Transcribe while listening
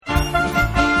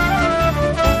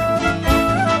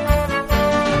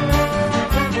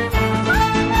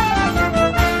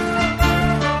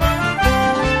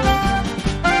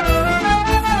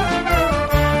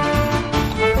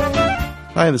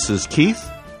Hi, this is Keith,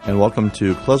 and welcome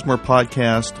to Klezmer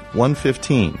Podcast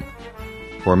 115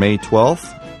 for May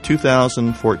 12th,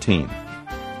 2014.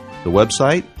 The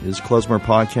website is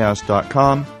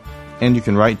klezmerpodcast.com, and you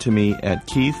can write to me at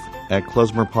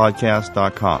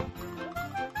keith@klezmerpodcast.com.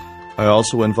 I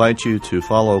also invite you to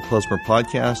follow Klezmer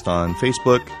Podcast on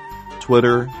Facebook,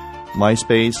 Twitter,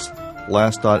 MySpace,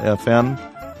 Last.fm,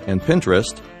 and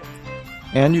Pinterest,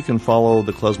 and you can follow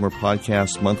the Klezmer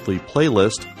Podcast monthly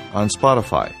playlist on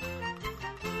Spotify.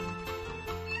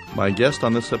 My guest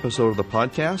on this episode of the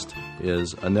podcast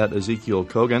is Annette Ezekiel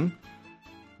Kogan,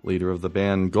 leader of the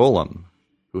band Golem,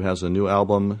 who has a new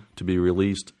album to be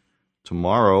released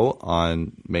tomorrow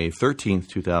on May 13th,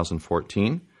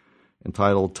 2014,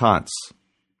 entitled Taunts.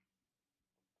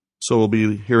 So we'll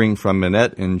be hearing from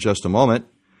Annette in just a moment,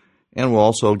 and we'll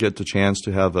also get the chance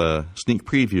to have a sneak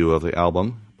preview of the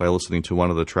album by listening to one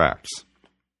of the tracks.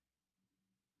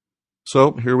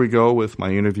 So here we go with my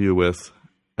interview with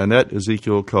Annette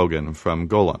Ezekiel Kogan from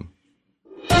Golem.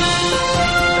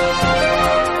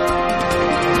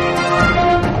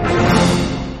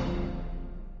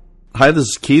 Hi, this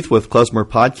is Keith with Klezmer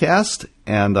Podcast,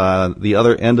 and the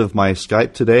other end of my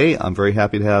Skype today, I'm very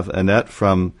happy to have Annette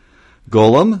from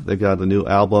Golem. They've got a new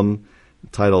album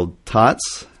titled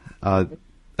Taunts.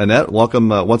 Annette, welcome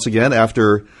once again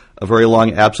after a very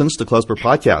long absence to Klezmer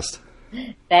Podcast.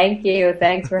 Thank you.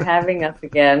 Thanks for having us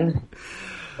again.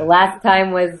 The last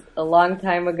time was a long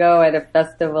time ago at a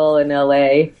festival in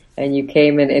LA, and you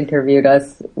came and interviewed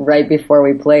us right before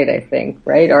we played, I think,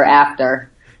 right? Or after?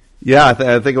 Yeah, I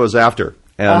think it was after.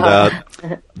 And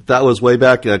that was way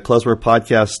back at Klezmer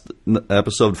Podcast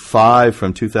episode 5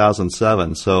 from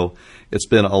 2007. So it's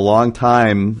been a long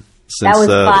time since...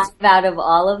 That was 5 out of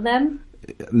all of them?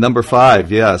 Number 5,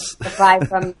 yes. The 5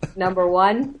 from number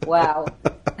 1? Wow.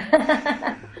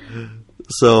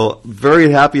 So very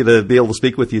happy to be able to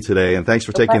speak with you today, and thanks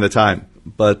for taking the time.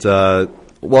 But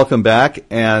welcome back,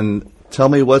 and tell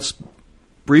me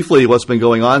briefly what's been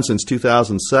going on since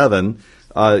 2007.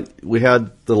 We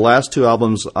had the last 2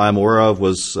 albums I'm aware of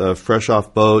was Fresh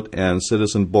Off Boat and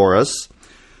Citizen Boris.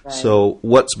 Right. So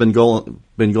what's been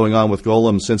going on with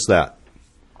Golem since that?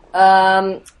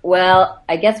 Well,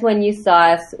 I guess when you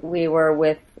saw us, we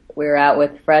were out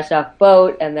with Fresh Off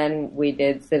Boat, and then we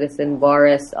did Citizen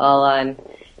Boris all on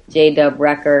J-Dub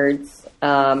Records.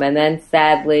 And then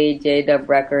sadly, J-Dub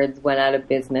Records went out of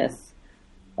business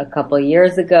a couple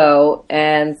years ago.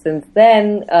 And since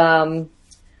then,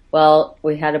 well,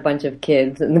 we had a bunch of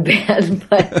kids in the band,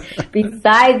 but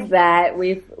besides that,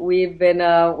 we've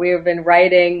been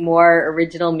writing more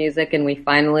original music, and we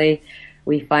finally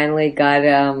got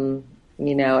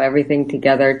everything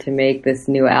together to make this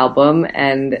new album.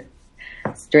 And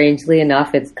strangely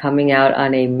enough, it's coming out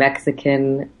on a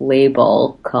Mexican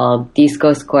label called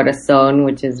Discos Corazon,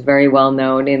 which is very well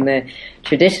known in the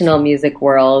traditional music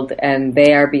world, and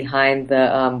they are behind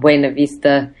the Buena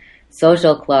Vista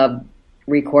Social Club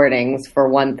recordings, for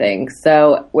one thing.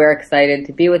 So we're excited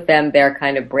to be with them. They're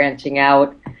kind of branching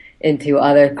out into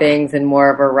other things and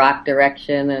more of a rock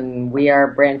direction, and we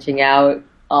are branching out,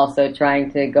 also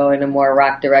trying to go in a more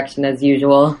rock direction as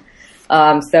usual.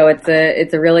 So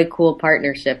it's a really cool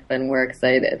partnership, and we're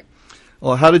excited.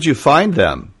 Well, how did you find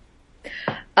them?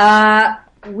 A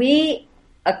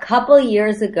couple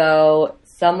years ago,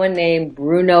 someone named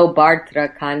Bruno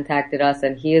Bartra contacted us,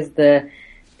 and he is the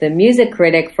music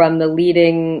critic from the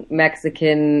leading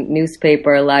Mexican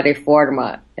newspaper La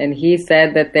Reforma, and he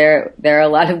said that there are a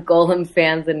lot of Golem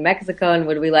fans in Mexico, and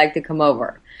would we like to come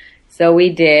over? So we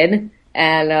did,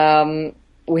 and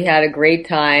we had a great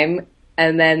time.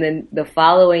 And then the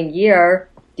following year,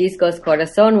 Discos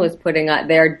Corazon was putting on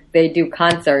they do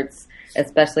concerts,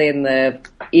 especially in the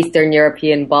Eastern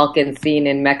European Balkan scene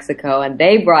in Mexico, and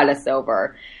they brought us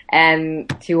over. And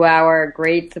to our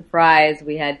great surprise,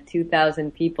 we had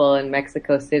 2,000 people in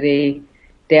Mexico City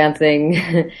dancing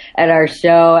at our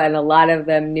show, and a lot of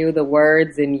them knew the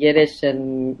words in Yiddish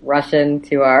and Russian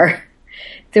to our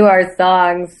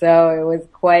songs. So it was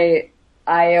quite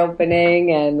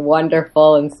eye-opening and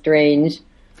wonderful and strange.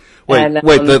 Wait,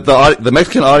 the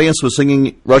Mexican audience was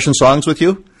singing Russian songs with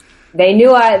you? They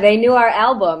knew our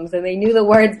albums, and they knew the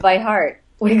words by heart.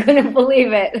 We couldn't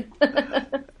believe it.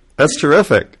 That's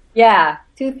terrific. Yeah,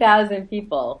 2,000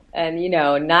 people, and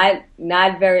not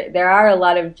very. There are a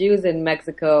lot of Jews in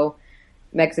Mexico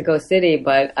City,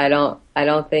 but I don't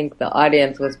think the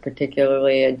audience was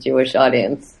particularly a Jewish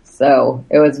audience. So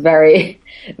it was very,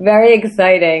 very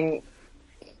exciting,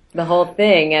 the whole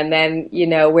thing. And then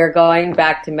we're going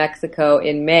back to Mexico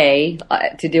in May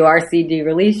to do our CD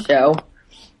release show.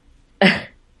 So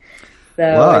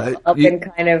wow, it's all been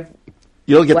kind of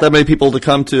You don't get that many people to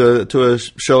come to a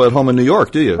show at home in New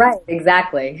York, do you? Right,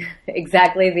 exactly.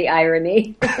 Exactly the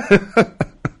irony.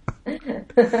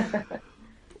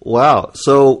 Wow.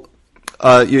 So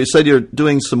you said you're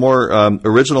doing some more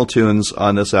original tunes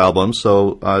on this album.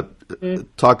 So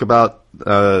talk about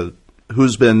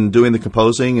who's been doing the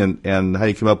composing and how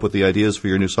you come up with the ideas for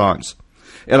your new songs.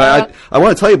 And I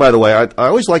want to tell you, by the way, I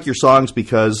always like your songs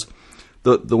because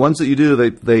the ones that you do,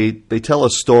 they tell a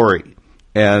story.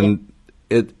 And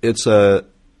it's a,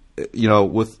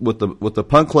 with the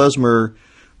punk klezmer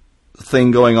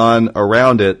thing going on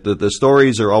around it, the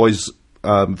stories are always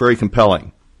very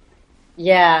compelling.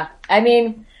 Yeah, I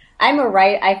mean,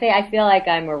 I feel like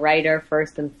I'm a writer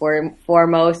first and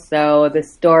foremost. So the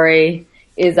story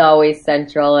is always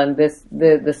central, and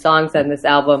the songs on this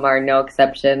album are no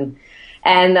exception.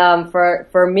 And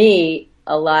for me,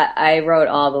 I wrote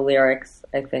all the lyrics,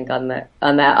 I think, on the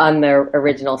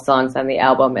original songs on the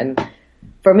album. And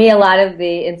for me, a lot of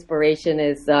the inspiration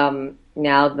is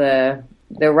now the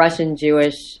Russian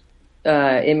Jewish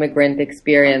immigrant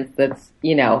experience that's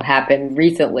happened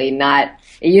recently.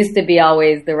 It used to be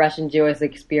always the Russian Jewish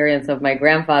experience of my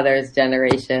grandfather's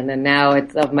generation, and now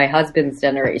it's of my husband's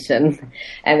generation.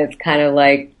 And it's kind of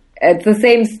like it's the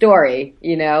same story,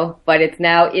 but it's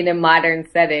now in a modern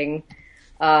setting.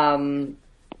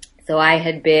 So I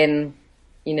had been,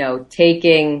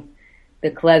 taking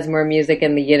the klezmer music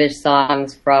and the Yiddish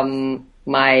songs from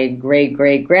my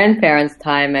great-great-grandparents'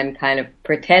 time and kind of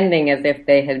pretending as if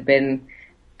they had been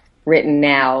written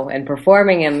now and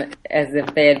performing them as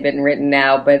if they had been written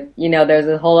now. But, there's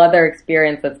a whole other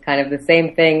experience that's kind of the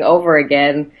same thing over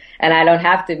again, and I don't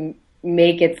have to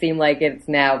make it seem like it's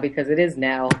now because it is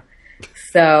now.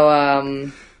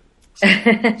 So,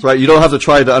 That's right. You don't have to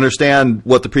try to understand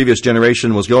what the previous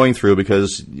generation was going through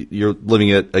because you're living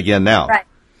it again now.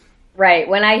 Right.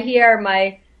 When I hear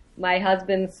my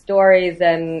husband's stories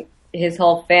and his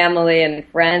whole family and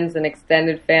friends and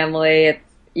extended family, it's,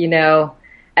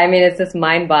 it's just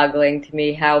mind-boggling to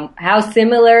me how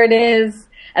similar it is.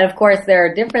 And of course there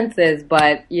are differences,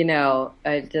 but,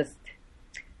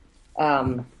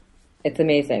 it's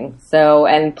amazing. So,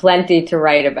 and plenty to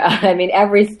write about. I mean,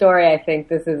 every story, I think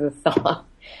this is a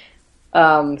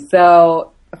song.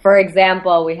 So, for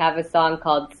example, we have a song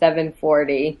called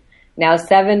 740. Now,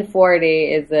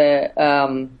 740 is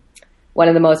one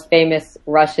of the most famous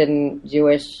Russian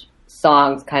Jewish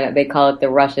songs. They call it the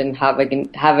Russian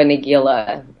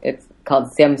Havanagila. It's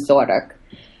called Sem Sorok.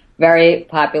 Very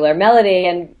popular melody,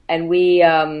 and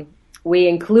we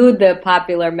include the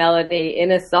popular melody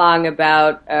in a song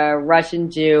about a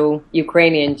Russian Jew,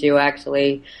 Ukrainian Jew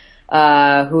actually,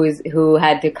 who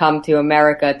had to come to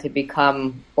America to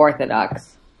become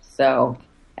Orthodox. So,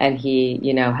 and he,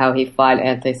 how he fought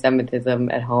anti-Semitism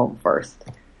at home first,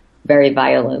 very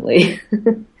violently.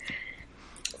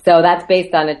 So that's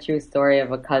based on a true story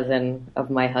of a cousin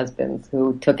of my husband's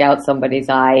who took out somebody's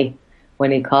eye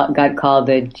when he got called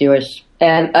a Jewish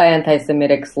and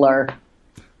anti-Semitic slur.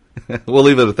 We'll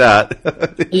leave it at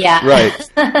that. Yeah. Right.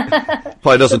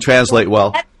 Probably doesn't translate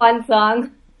well. That's a fun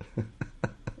song.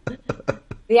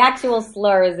 The actual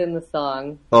slur is in the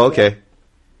song. Oh, okay.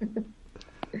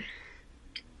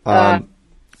 And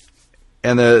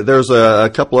there's a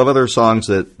couple of other songs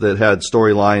that had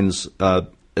storylines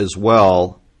as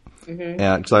well. Mm-hmm.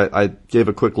 And because I gave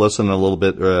a quick listen a little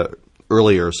bit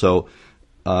earlier. So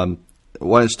why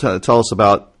don't you tell us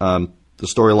about the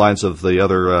storylines of the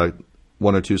other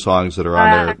one or two songs that are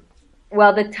on there?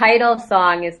 Well, the title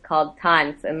song is called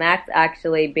Tanz, and that's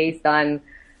actually based on,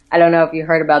 I don't know if you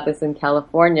heard about this in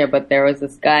California, but there was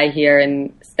this guy here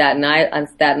in Staten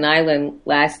Island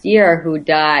last year who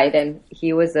died, and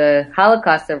he was a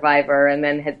Holocaust survivor and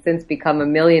then had since become a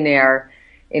millionaire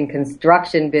in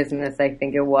construction business, I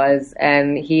think it was,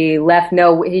 and he left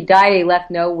no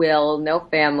will, no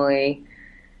family.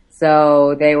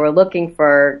 So they were looking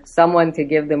for someone to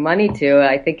give the money to.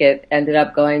 I think it ended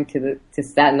up going to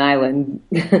Staten Island.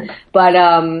 But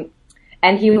and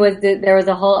there was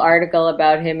a whole article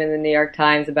about him in the New York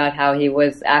Times about how he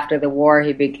was, after the war,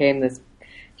 he became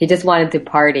he just wanted to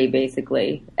party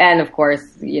basically. And of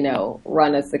course,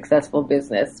 run a successful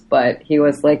business, but he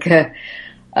was like a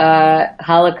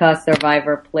Holocaust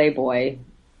survivor playboy.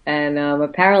 And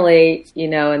apparently,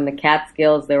 in the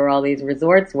Catskills, there were all these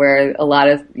resorts where a lot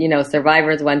of,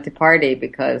 survivors went to party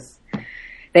because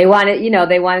they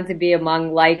wanted to be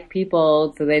among like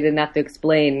people, so they didn't have to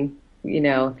explain,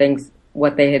 things,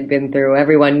 what they had been through.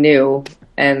 Everyone knew,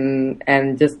 and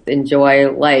just enjoy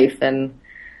life. And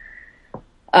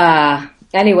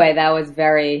anyway, that was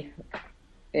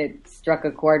struck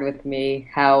a chord with me.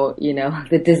 How,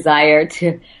 the desire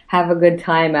to have a good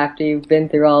time after you've been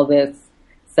through all this.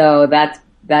 So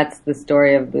that's the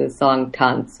story of the song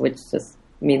Tanz, which just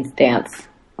means dance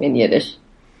in Yiddish.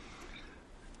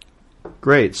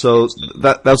 Great. So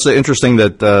that's interesting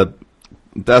that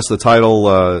that's the title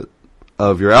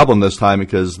of your album this time,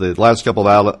 because the last couple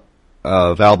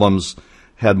of albums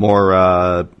had more,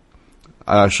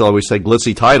 shall we say,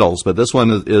 glitzy titles, but this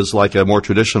one is like a more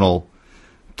traditional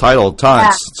title, Tanz.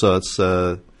 Yeah. So it's.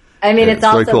 It's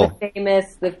also cool.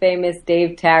 the famous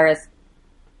Dave Tarras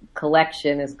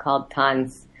collection is called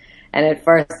Tanz, and at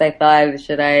first I thought,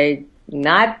 should I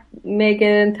not make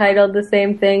it entitled the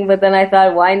same thing? But then I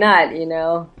thought, why not?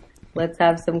 Let's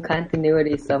have some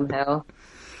continuity somehow.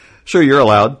 Sure, you're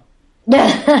allowed.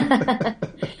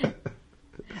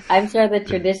 I'm sure the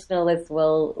traditionalists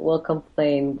will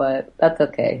complain, but that's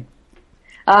okay.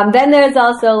 Then there's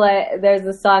also there's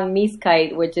the song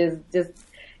Mieskite, which is just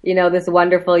this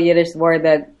wonderful Yiddish word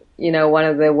that one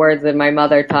of the words that my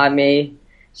mother taught me.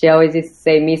 She always used to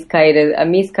say Mieskite. A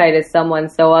Mieskite is someone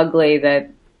so ugly that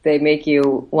they make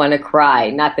you want to cry.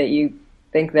 Not that you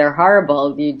think they're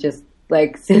horrible, you just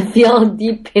feel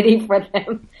deep pity for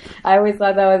them. I always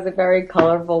thought that was a very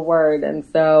colorful word, and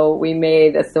so we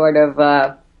made a sort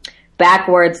of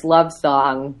backwards love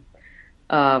song,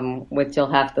 which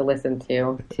you'll have to listen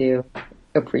to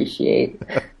appreciate.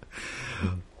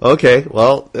 Okay,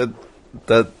 well,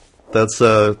 that's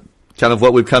kind of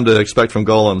what we've come to expect from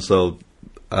Golem, so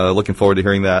looking forward to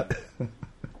hearing that.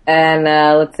 And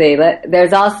let's see,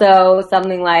 there's also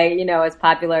something as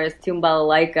popular as Toom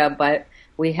Balalaika, but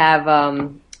we have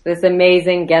this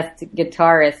amazing guest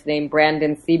guitarist named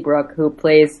Brandon Seabrook who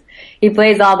plays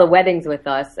all the weddings with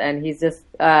us, and he's just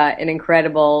an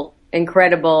incredible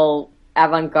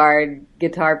avant-garde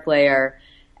guitar player.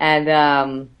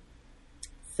 And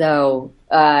so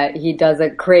he does a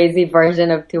crazy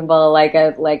version of Toom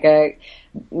Balalaika, like a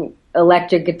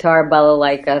electric guitar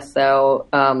balalaika. So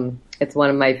it's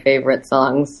one of my favorite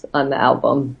songs on the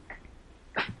album.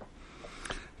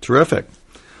 Terrific.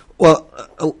 Well,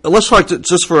 let's talk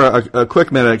just for a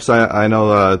quick minute, because I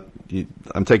know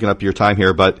I'm taking up your time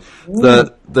here, but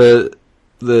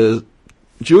the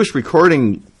Jewish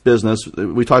recording business,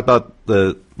 we talked about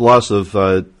the loss of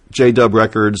J-Dub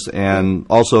Records and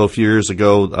also a few years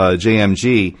ago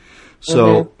JMG.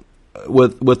 So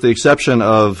with the exception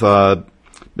of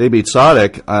maybe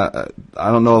Tzaddik,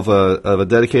 I don't know of a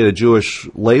dedicated Jewish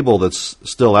label that's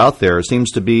still out there. It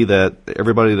seems to be that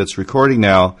everybody that's recording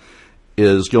now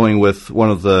is going with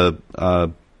one of the,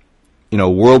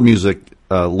 world music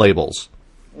labels.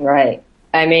 Right.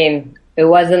 I mean, it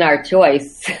wasn't our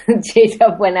choice.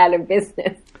 J-Dub went out of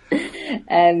business.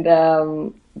 And,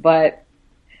 but,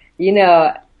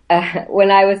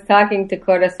 when I was talking to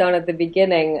Corazon at the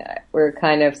beginning, we're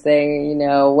kind of saying,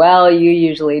 well, you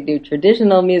usually do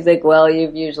traditional music. Well,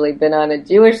 you've usually been on a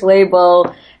Jewish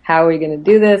label. How are we going to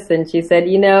do this? And she said,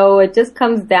 it just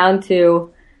comes down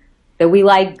to that we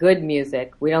like good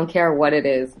music. We don't care what it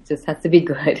is. It just has to be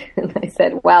good. And I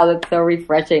said, wow, that's so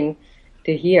refreshing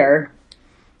to hear.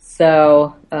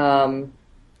 So, I'm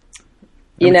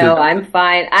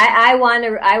fine.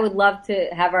 I would love to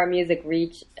have our music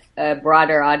reach a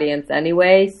broader audience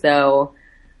anyway. So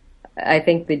I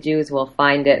think the Jews will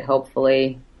find it,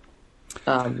 hopefully.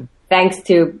 Thanks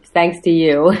to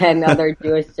you and other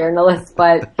Jewish journalists.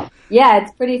 But yeah,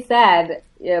 it's pretty sad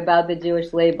about the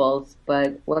Jewish labels,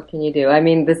 but what can you do? I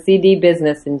mean, the CD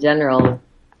business in general,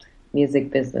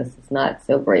 music business, is not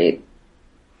so great.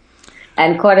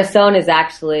 And Corazon is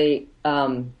actually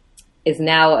is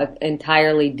now an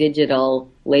entirely digital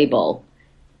label.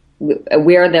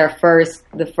 We're the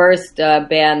first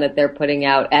band that they're putting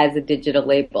out as a digital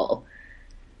label.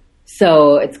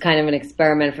 So it's kind of an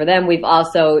experiment for them. We've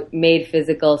also made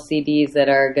physical CDs that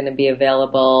are going to be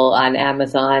available on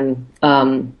Amazon,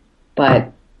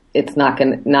 but it's not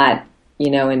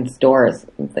in stores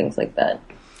and things like that.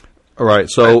 All right.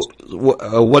 So what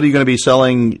are you going to be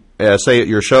selling, say, at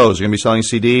your shows? Are you going to be selling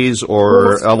CDs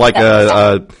or like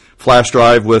a flash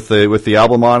drive with the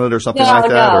album on it or something like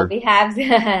that? No,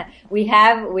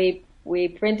 we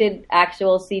printed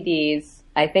actual CDs.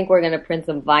 I think we're going to print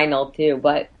some vinyl too,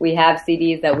 but we have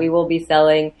CDs that we will be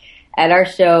selling at our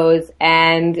shows,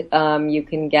 and you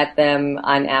can get them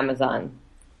on Amazon.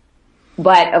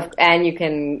 And you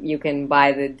can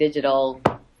buy the digital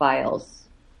files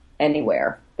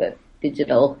anywhere. The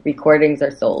digital recordings are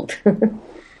sold.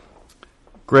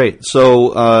 Great. So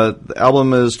the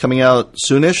album is coming out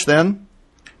soonish then?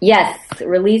 Yes.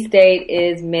 Release date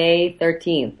is May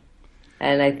 13th.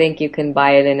 And I think you can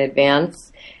buy it in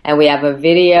advance. And we have a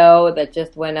video that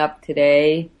just went up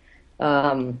today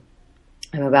I'm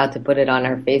about to put it on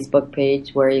our Facebook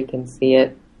page where you can see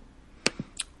it.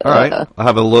 All right. I'll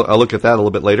have I'll look at that a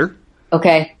little bit later.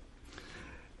 Okay.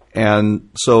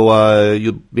 And so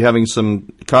you'll be having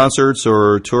some concerts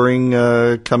or touring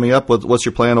coming up. What's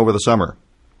your plan over the summer?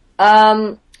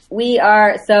 So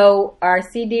our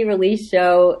CD release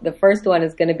show, the first one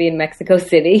is going to be in Mexico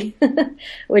City,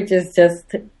 which is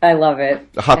just, I love it.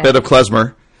 A hotbed of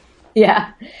klezmer.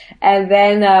 Yeah. And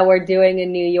then we're doing a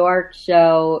New York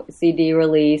show CD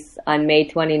release on May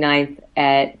 29th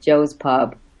at Joe's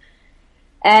Pub.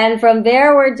 And from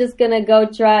there, we're just going to go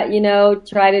try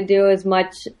to do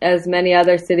as many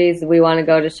other cities. We want to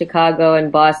go to Chicago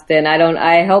and Boston.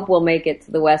 I hope we'll make it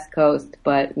to the West Coast,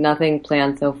 but nothing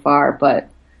planned so far. But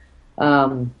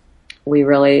we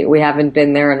haven't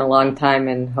been there in a long time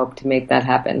and hope to make that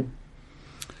happen.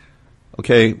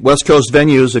 Okay. West Coast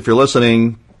venues, if you're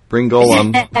listening, bring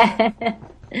Golem.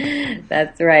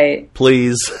 That's right.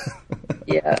 Please.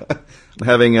 Yeah. I'm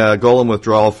having a Golem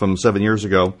withdrawal from 7 years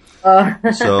ago.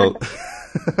 So,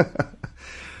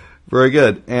 very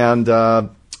good. And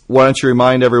why don't you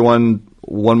remind everyone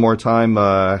one more time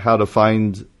how to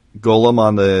find Golem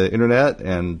on the internet?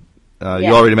 And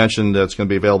you already mentioned that it's going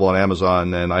to be available on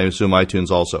Amazon, and I assume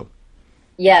iTunes also.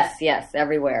 Yes,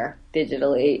 everywhere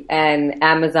digitally, and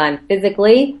Amazon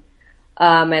physically.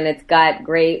 And it's got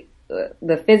great.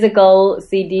 The physical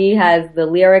CD has the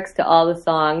lyrics to all the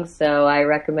songs, so I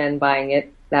recommend buying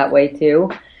it that way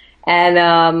too. And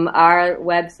our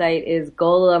website is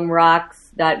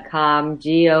golemrocks.com,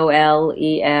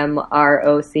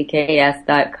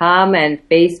 GOLEMROCKS.com, and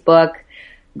Facebook,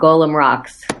 Golem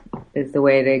Rocks is the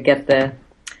way to get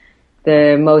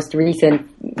the most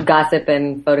recent gossip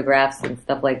and photographs and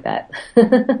stuff like that.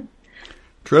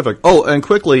 Terrific. Oh, and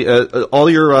quickly, all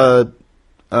your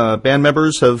band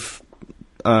members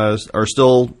are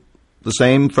still the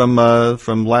same from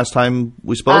last time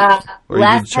we spoke, or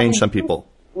you changed some people?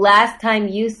 Last time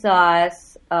you saw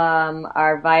us,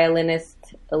 our violinist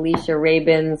Alicia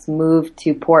Rabins moved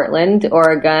to Portland,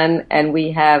 Oregon, and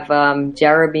we have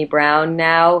Jeremy Brown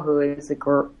now, who is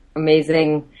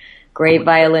amazing, great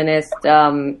violinist.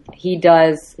 He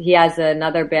has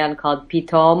another band called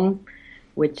Pitom,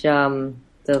 which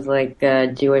does like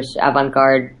Jewish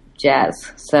avant-garde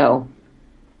jazz. So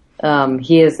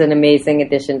he is an amazing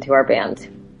addition to our band.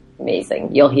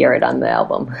 Amazing. You'll hear it on the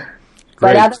album.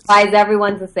 Great. But otherwise,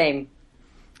 everyone's the same.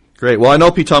 Great. Well, I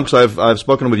know Pitom because I've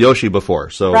spoken with Yoshi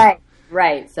before. So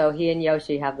right. So he and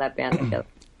Yoshi have that band together.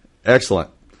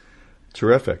 Excellent.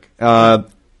 Terrific.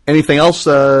 Anything else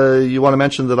you want to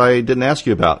mention that I didn't ask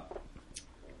you about?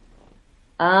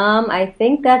 I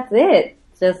think that's it.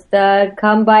 Just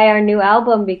come buy our new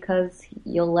album because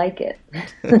you'll like it.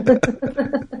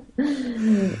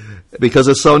 Because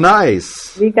it's so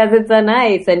nice. Because it's so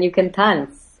nice, and you can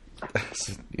tons.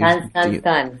 Tons. You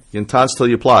can tons till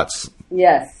you plots.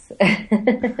 Yes.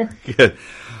 Good.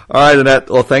 All right, Annette.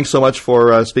 Well, thanks so much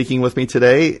for speaking with me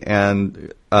today,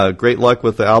 and great luck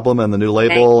with the album and the new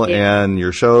label and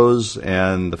your shows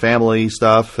and the family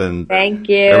stuff and Thank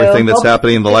you. Everything that's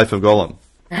happening in the life of Golem.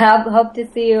 Hope to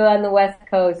see you on the West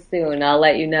Coast soon. I'll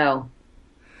let you know.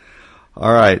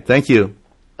 All right. Thank you.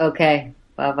 Okay.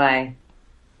 Bye-bye.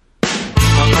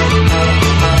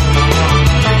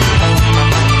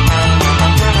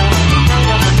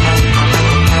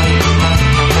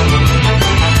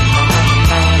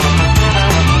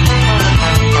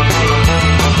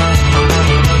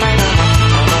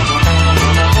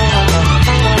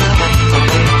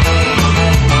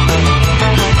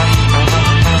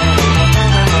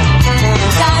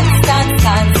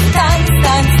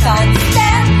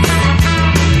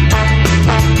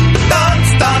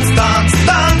 Dance,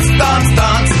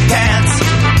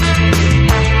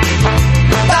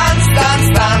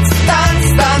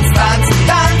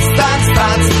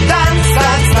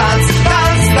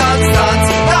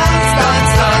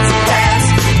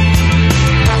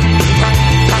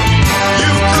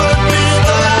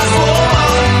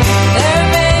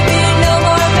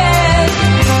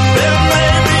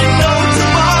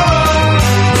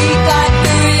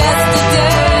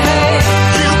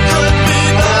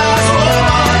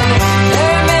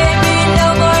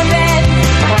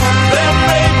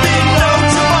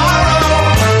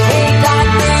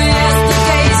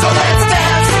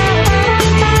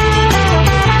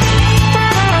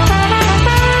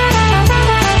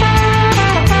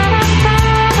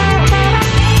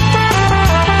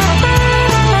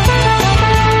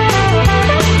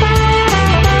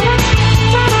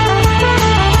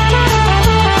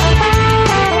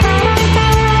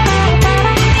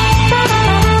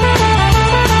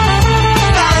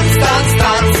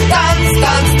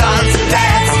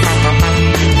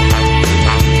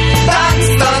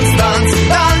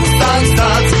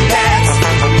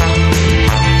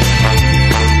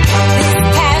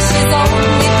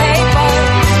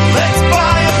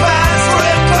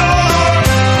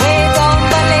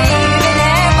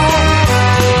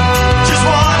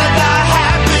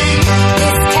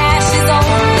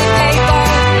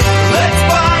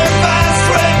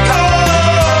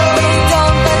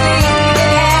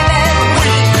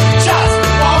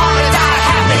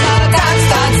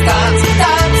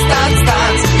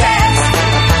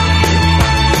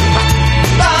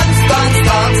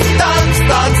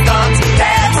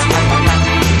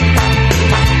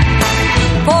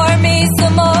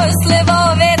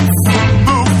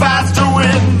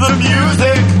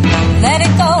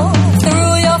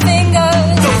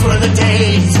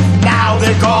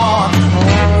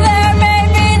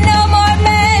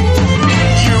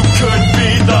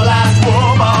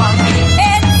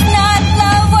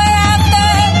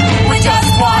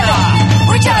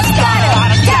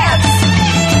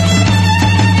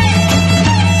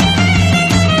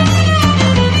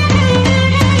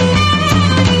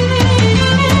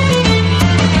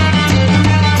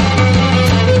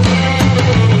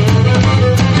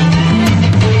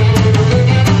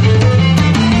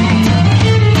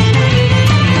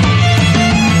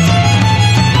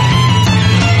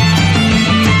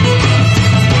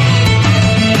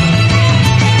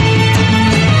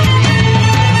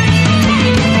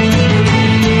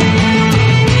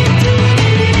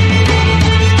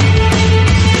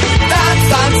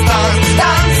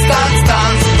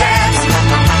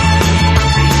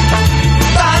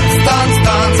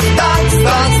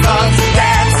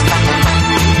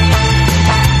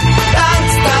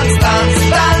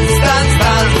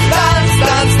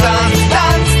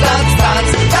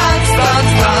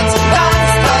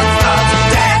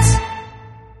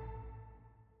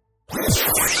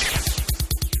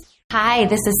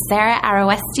 this is Sarah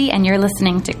Arowesti, and you're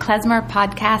listening to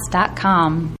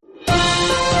klezmerpodcast.com.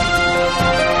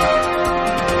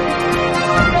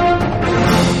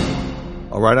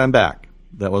 All right, I'm back.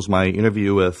 That was my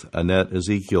interview with Annette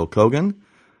Ezekiel Kogan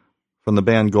from the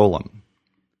band Golem.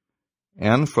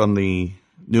 And from the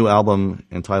new album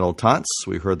entitled Tots,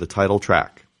 we heard the title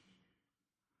track.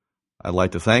 I'd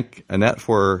like to thank Annette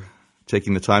for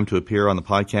taking the time to appear on the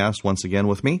podcast once again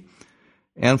with me,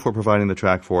 and for providing the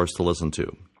track for us to listen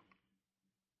to.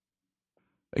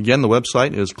 Again, the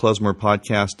website is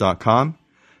klezmerpodcast.com,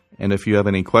 and if you have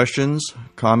any questions,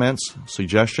 comments,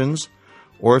 suggestions,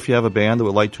 or if you have a band that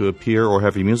would like to appear or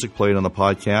have your music played on the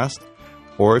podcast,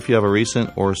 or if you have a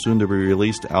recent or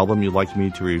soon-to-be-released album you'd like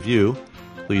me to review,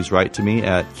 please write to me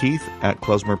at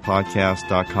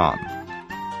keith@klezmerpodcast.com.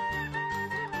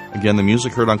 Again, the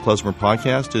music heard on Klezmer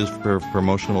Podcast is for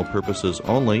promotional purposes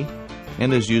only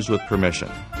and is used with permission.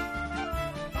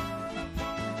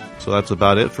 So that's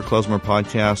about it for Klezmer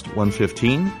Podcast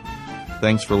 115.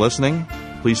 Thanks for listening.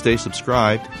 Please stay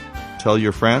subscribed. Tell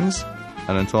your friends.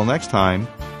 And until next time,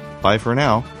 bye for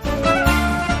now.